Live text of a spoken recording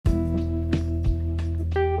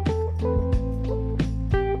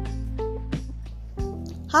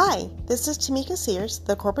Hi, this is Tamika Sears,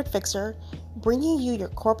 the Corporate Fixer, bringing you your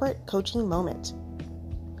corporate coaching moment.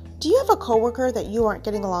 Do you have a coworker that you aren't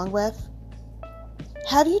getting along with?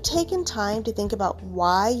 Have you taken time to think about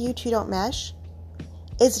why you two don't mesh?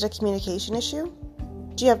 Is it a communication issue?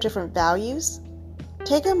 Do you have different values?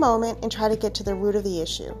 Take a moment and try to get to the root of the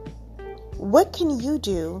issue. What can you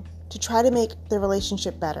do to try to make the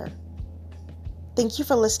relationship better? Thank you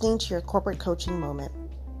for listening to your corporate coaching moment.